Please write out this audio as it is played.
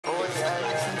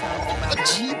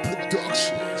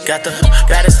Got a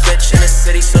bitch in the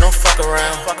city, so don't fuck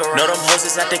around. Know them hoes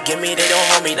is out to get me, they don't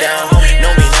hold me down.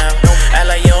 Know me now, act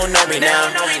like you don't know me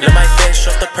now. Let my bitch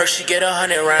off the purse, she get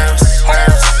 100 rounds.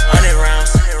 100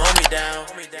 rounds, hold me down.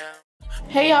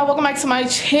 Hey y'all, welcome back to my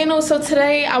channel. So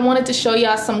today I wanted to show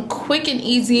y'all some quick and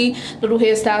easy little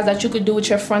hairstyles that you could do with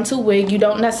your frontal wig. You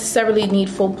don't necessarily need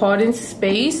full parting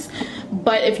space,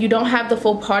 but if you don't have the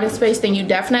full parting space, then you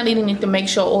definitely need to make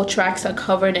sure all tracks are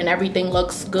covered and everything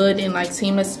looks good and like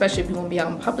seamless, especially if you're gonna be out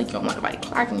in public. You don't want nobody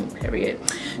clocking you, period.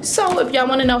 So if y'all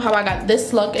want to know how I got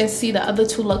this look and see the other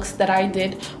two looks that I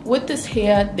did with this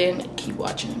hair, then keep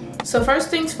watching. So first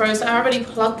things first, I already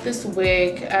plucked this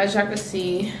wig, as y'all can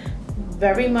see,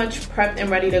 very much prepped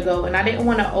and ready to go, and I didn't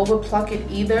want to over pluck it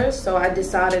either, so I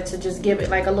decided to just give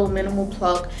it like a little minimal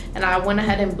pluck, and I went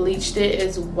ahead and bleached it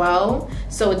as well.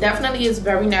 So it definitely is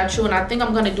very natural, and I think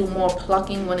I'm going to do more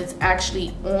plucking when it's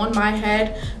actually on my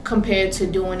head compared to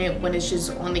doing it when it's just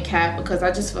on the cap, because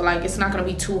I just feel like it's not going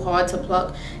to be too hard to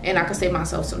pluck and I can save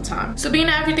myself some time. So being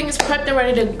that everything is prepped and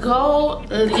ready to go,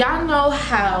 y'all know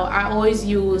how I always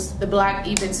use the black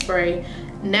even spray.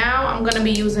 Now I'm gonna be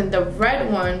using the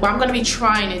red one, but I'm gonna be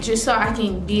trying it just so I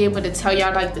can be able to tell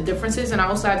y'all like the differences. And I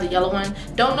also have the yellow one.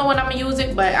 Don't know when I'm gonna use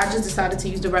it, but I just decided to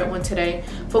use the red one today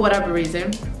for whatever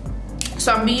reason.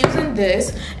 So I'm gonna be using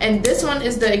this, and this one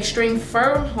is the extreme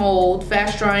firm hold,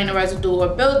 fast drying and residue or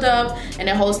buildup, and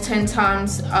it holds 10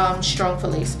 times strong for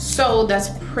lace. So that's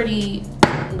pretty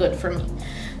good for me.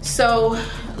 So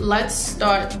let's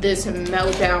start this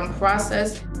meltdown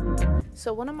process.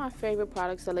 So one of my favorite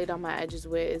products to lay down my edges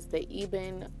with is the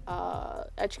Ebin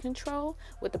edge control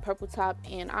with the purple top.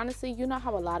 And honestly, you know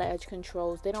how a lot of edge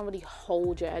controls, they don't really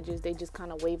hold your edges, they just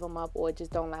kind of wave them up or it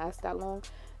just don't last that long.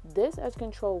 This edge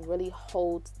control really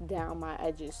holds down my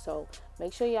edges, so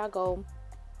make sure y'all go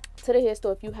to the hair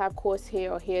store if you have coarse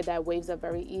hair or hair that waves up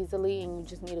very easily and you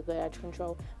just need a good edge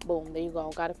control. Boom, there you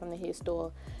go, got it from the hair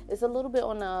store. It's a little bit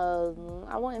on a,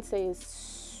 I wouldn't say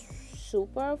it's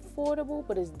super affordable,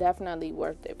 but it's definitely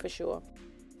worth it for sure.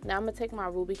 Now I'm gonna take my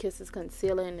Ruby Kisses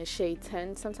concealer in the shade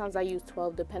 10. Sometimes I use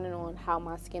 12 depending on how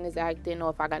my skin is acting, or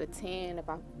if I got a tan, if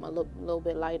I'm a little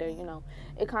bit lighter, you know,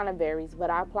 it kind of varies. But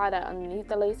I apply that underneath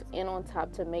the lace and on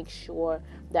top to make sure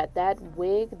that that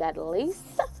wig, that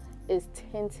lace, is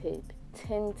tinted.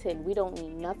 We don't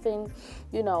need nothing,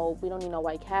 you know, we don't need no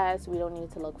white cast, we don't need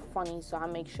it to look funny. So I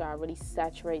make sure I really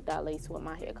saturate that lace with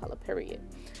my hair color, period.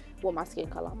 Well, my skin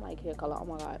color, I'm like hair color, oh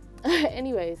my god.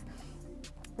 Anyways,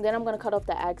 then I'm gonna cut off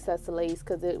the excess lace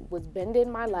because it was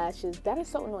bending my lashes. That is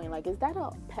so annoying. Like, is that a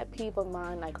pet peeve of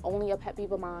mine? Like, only a pet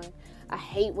peeve of mine? I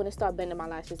hate when it starts bending my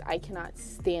lashes. I cannot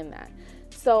stand that.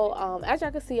 So as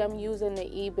y'all can see, I'm using the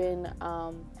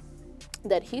Ebin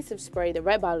the adhesive spray, the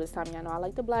red bottle this time. Y'all know I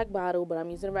like the black bottle, but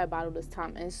I'm using the red bottle this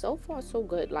time, and so far so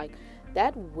good. Like,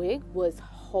 that wig was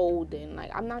holding. Like,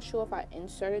 I'm not sure if I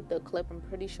inserted the clip, I'm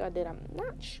pretty sure I did, I'm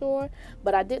not sure,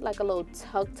 but I did like a little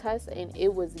tug test and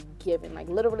it was given, like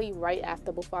literally right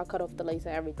after, before I cut off the lace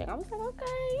and everything. I was like,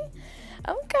 okay,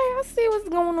 I see what's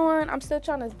going on. I'm still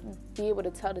trying to be able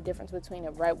to tell the difference between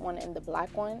the red one and the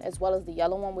black one, as well as the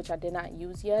yellow one, which I did not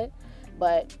use yet.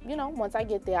 But you know, once I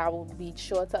get there, I will be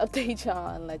sure to update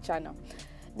y'all and let y'all know.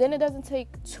 Then it doesn't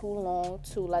take too long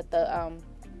to let the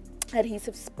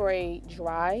adhesive spray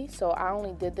dry, so I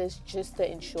only did this just to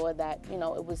ensure that, you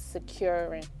know, it was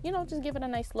secure, and you know, just give it a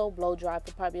nice slow blow dry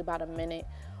for probably about a minute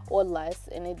or less,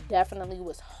 and it definitely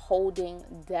was holding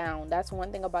down. That's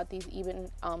one thing about these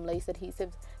Ebin lace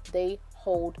adhesives, they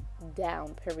hold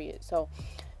down, period. So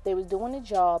they was doing the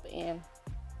job, and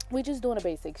we just doing the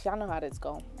basics. Y'all know how this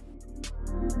go.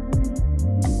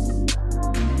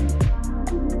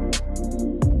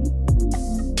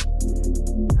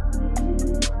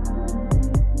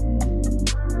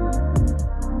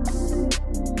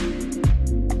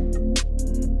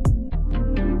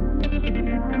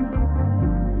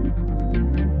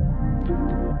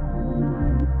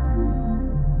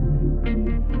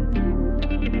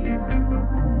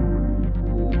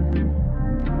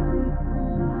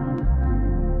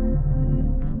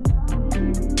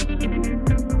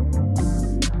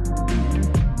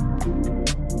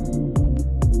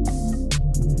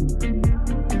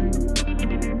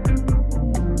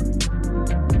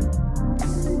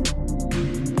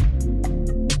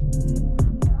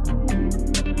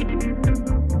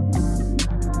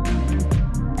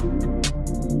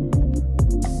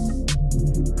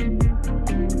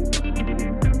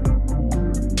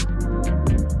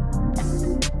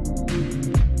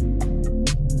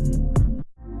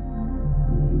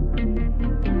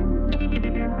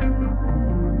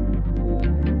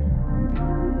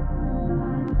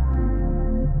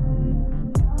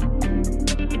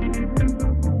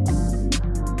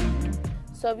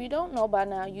 So if you don't know by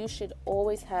now, you should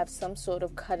always have some sort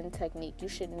of cutting technique. You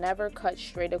should never cut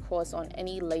straight across on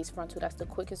any lace frontal. That's the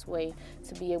quickest way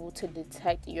to be able to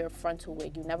detect your frontal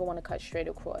wig. You never want to cut straight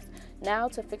across. Now,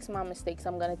 to fix my mistakes,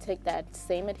 I'm going to take that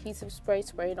same adhesive spray,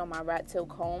 spray it on my rat tail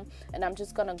comb, and I'm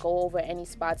just going to go over any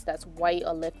spots that's white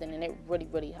or lifting, and it really,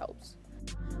 really helps.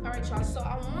 Alright y'all, so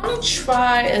I want to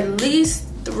try at least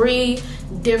 3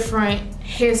 different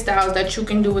hairstyles that you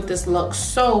can do with this look.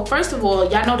 So first of all,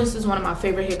 y'all know this is one of my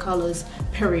favorite hair colors,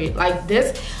 period. Like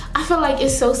this, I feel like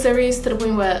it's so serious to the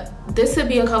point where this would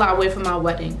be a color I wear for my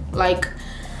wedding. Like,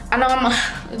 I know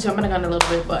I'm jumping the gun a little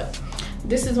bit, but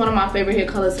this is one of my favorite hair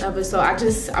colors ever. So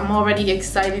I'm already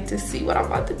excited to see what I'm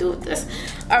about to do with this.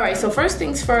 Alright, so first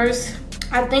things first,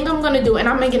 I think I'm gonna do, and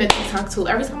I'm making a TikTok too.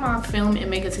 Every time I film and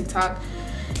make a TikTok,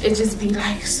 it just be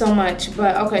like so much.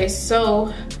 But okay,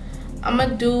 so I'm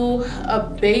gonna do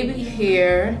a baby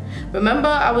hair. Remember,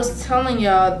 I was telling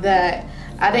y'all that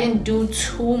I didn't do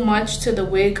too much to the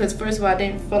wig because first of all, I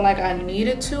didn't feel like I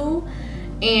needed to,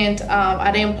 and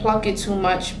I didn't pluck it too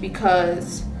much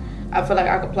because I feel like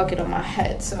I could pluck it on my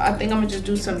head. So I think I'm gonna just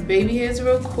do some baby hairs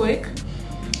real quick,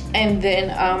 and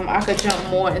then I could jump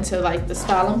more into like the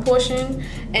styling portion.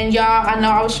 And y'all, I know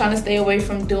I was trying to stay away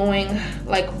from doing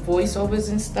like voiceovers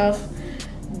and stuff,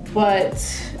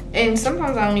 and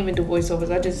sometimes I don't even do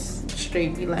voiceovers. I just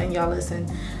straight be letting y'all listen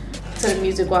to the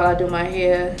music while I do my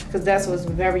hair, because that's what's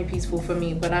very peaceful for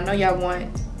me. But I know y'all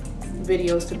want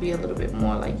videos to be a little bit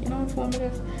more like, you know,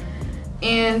 informative.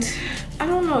 And I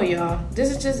don't know, y'all,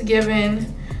 this is just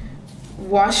giving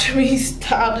watch me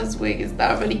style this wig. It's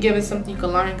not really giving something you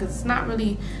can learn, because it's not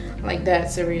really like that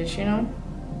serious, you know.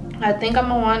 I think I'm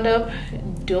gonna wind up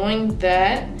doing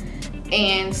that.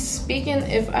 And speaking,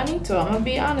 if I need to, I'm gonna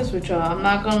be honest with y'all, I'm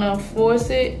not gonna force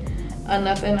it or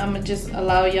nothing. I'm gonna just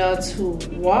allow y'all to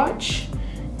watch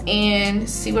and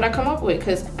see what I come up with,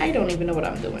 because I don't even know what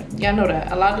I'm doing. Y'all know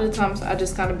that a lot of the times I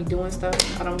just kind of be doing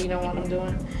stuff, I don't even know what I'm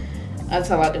doing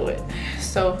until I do it.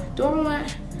 So do I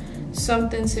want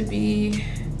something to be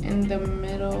in the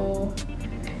middle,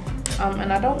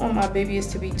 and I don't want my baby hairs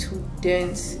to be too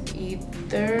dense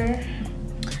either.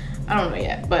 I don't know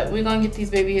yet, but we're gonna get these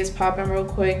baby hairs popping real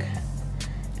quick,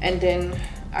 and then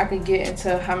I could get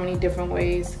into how many different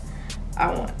ways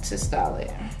I want to style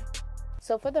it.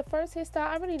 So for the first hairstyle,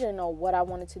 I really didn't know what I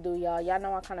wanted to do, y'all. Y'all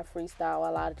know I kind of freestyle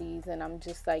a lot of these, and I'm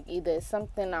just like, either it's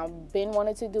something I've been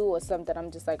wanting to do or something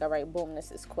I'm just like, all right, boom,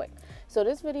 this is quick. So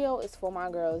this video is for my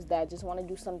girls that just want to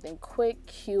do something quick,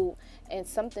 cute, and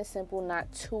something simple, not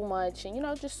too much, and you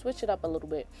know, just switch it up a little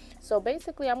bit. So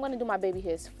basically, I'm going to do my baby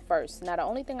hairs first. Now, the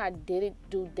only thing I didn't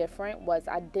do different was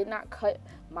I did not cut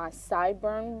my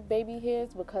sideburn baby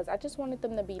hairs, because I just wanted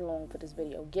them to be long for this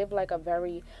video. Give like a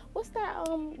very, what's that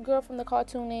girl from the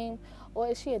cartoon name, or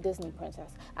is she a Disney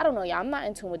princess? I don't know, y'all. I'm not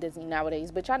in tune with Disney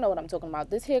nowadays, but y'all know what I'm talking about.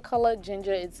 This hair color,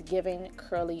 ginger, it's giving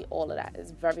curly, all of that.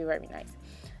 It's very, very nice.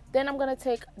 Then I'm gonna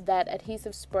take that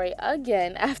adhesive spray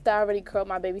again after I already curled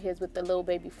my baby hairs with the little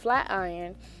baby flat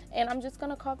iron, and I'm just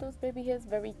gonna carve those baby hairs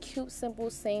very cute, simple,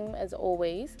 same as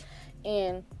always.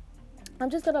 And I'm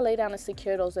just gonna lay down and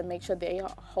secure those and make sure they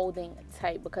are holding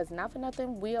tight, because not for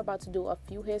nothing, we are about to do a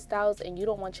few hairstyles and you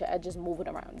don't want your edges moving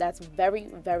around. That's very,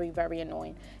 very, very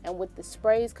annoying. And with the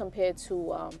sprays compared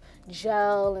to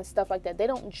gel and stuff like that, they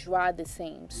don't dry the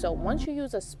same. So once you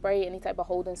use a spray, any type of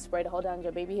holding spray to hold down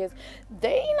your baby hairs,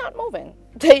 they not moving,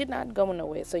 they're not going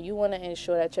nowhere. So you want to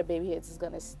ensure that your baby hairs is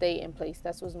going to stay in place.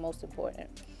 That's what's most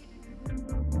important.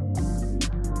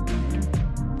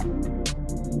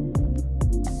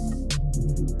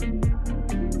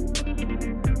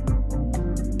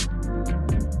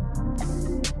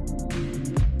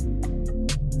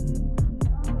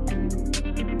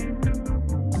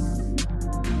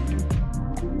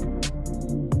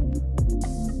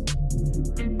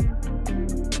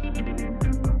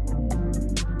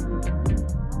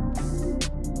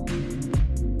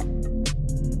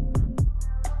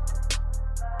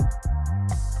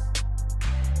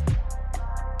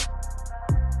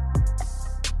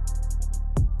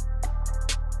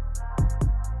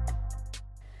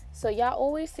 So y'all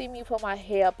always see me put my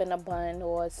hair up in a bun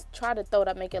or try to throw it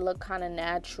up, make it look kind of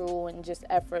natural and just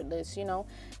effortless, you know.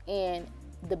 And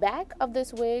the back of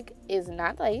this wig is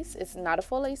not lace. It's not a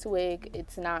full lace wig.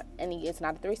 It's not a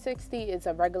 360. It's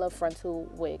a regular frontal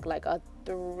wig, like a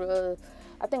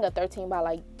I think a 13 by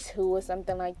like 2 or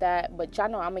something like that. But y'all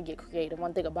know I'm gonna get creative,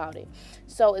 one thing about it.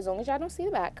 So as long as y'all don't see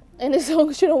the back, and as long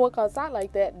as you don't walk outside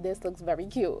like that, this looks very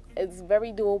cute. It's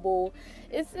very doable.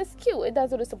 It's cute. It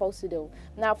does what it's supposed to do.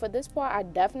 Now for this part, I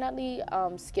definitely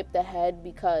skipped ahead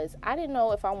because I didn't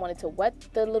know if I wanted to wet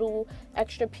the little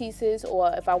extra pieces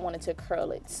or if I wanted to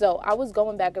curl it. So I was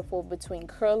going back and forth between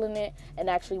curling it and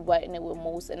actually wetting it with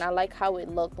mousse, and I like how it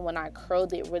looked when I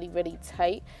curled it really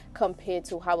tight compared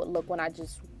to how it looked when I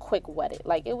just quick wet it.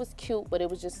 Like, it was cute, but it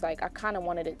was just like I kind of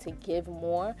wanted it to give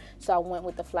more, so I went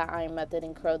with the flat iron method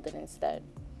and curled it instead.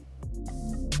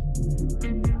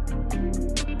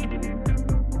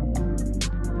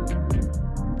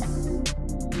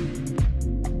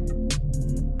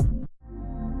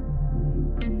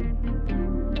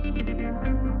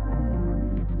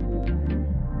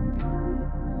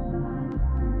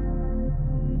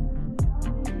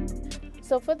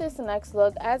 So for this next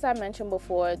look, as I mentioned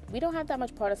before, we don't have that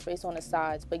much part of space on the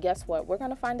sides, but guess what? We're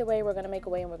gonna find a way, we're gonna make a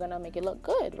way, and we're gonna make it look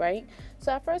good, right?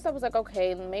 So at first I was like,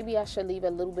 okay, maybe I should leave a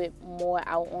little bit more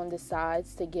out on the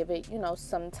sides to give it, you know,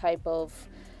 some type of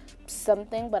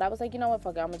something. But I was like, you know what,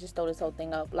 fuck it, I'm gonna just throw this whole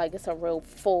thing up like it's a real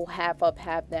full half up,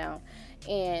 half down.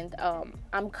 And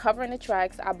I'm covering the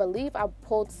tracks. I believe I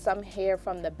pulled some hair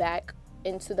from the back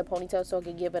into the ponytail so I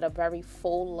could give it a very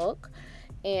full look.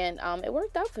 And it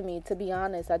worked out for me, to be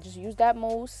honest. I just used that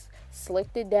mousse,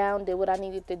 slicked it down, did what I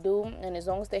needed to do, and as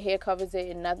long as the hair covers it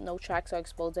and no tracks are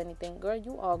exposed or anything, girl,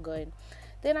 you all good.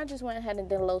 Then I just went ahead and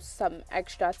did a little something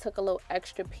extra. I took a little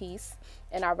extra piece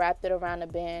and I wrapped it around the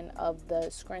band of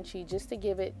the scrunchie just to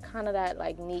give it kind of that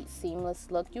like neat, seamless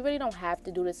look. You really don't have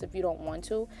to do this if you don't want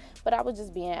to, but I was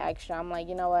just being extra. I'm like,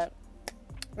 you know what?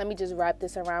 Let me just wrap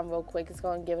this around real quick. It's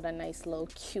going to give it a nice little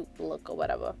cute look or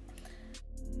whatever.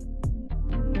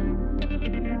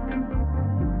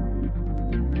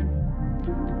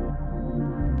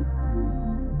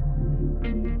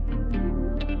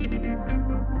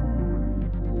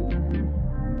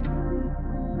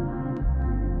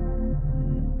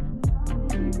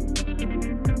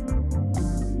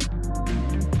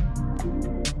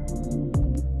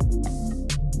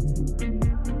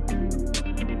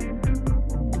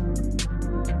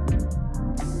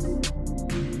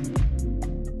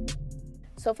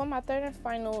 So for my third and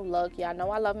final look, y'all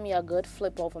know I love me a good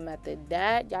flip over method.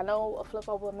 Y'all know a flip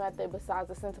over method besides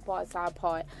the center part, side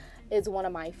part, is one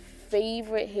of my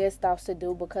favorite hairstyles to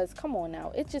do because, come on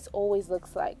now, it just always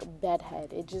looks like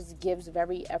bedhead. It just gives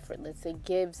very effortless. It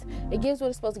gives what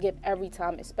it's supposed to give every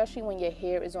time, especially when your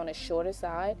hair is on a shorter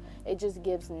side. It just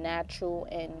gives natural,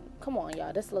 and come on,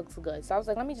 y'all, this looks good. So I was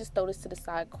like, let me just throw this to the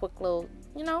side, quick little,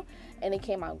 you know, and it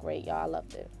came out great, y'all. I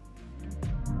loved it.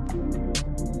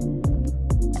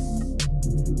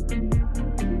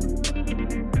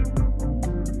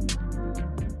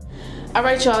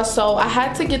 Alright y'all, so I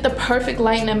had to get the perfect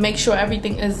lighting and make sure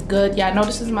everything is good. Y'all know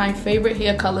this is my favorite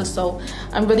hair color, so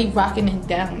I'm really rocking it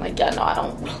down. Like, y'all know I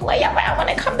don't play around when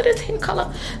it comes to this hair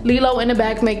color. Lilo in the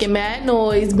back making mad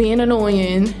noise, being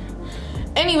annoying.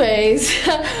 Anyways,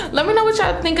 let me know what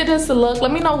y'all think of this look.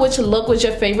 Let me know which look was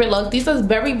your favorite look. These are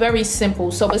very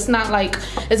simple, so it's not like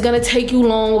it's gonna take you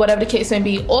long or whatever the case may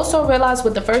be. Also realize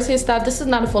with the first hairstyle, this is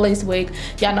not a full lace wig.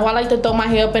 Y'all know I like to throw my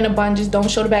hair up in a bun. Just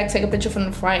don't show the back, take a picture from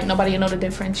the front. Nobody will know the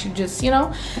difference. You just, you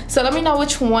know. So let me know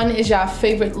which one is your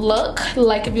favorite look.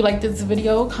 Like if you like this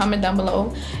video, comment down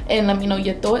below and let me know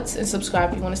your thoughts, and subscribe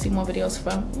if you want to see more videos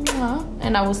from me.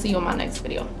 And I will see you in my next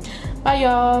video. Bye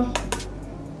y'all.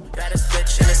 Got a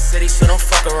bitch in the city, so don't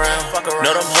fuck around.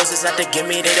 Know them hoes is out to get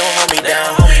me, they don't hold me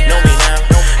down. Know me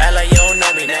now, act like you don't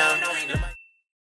know me now.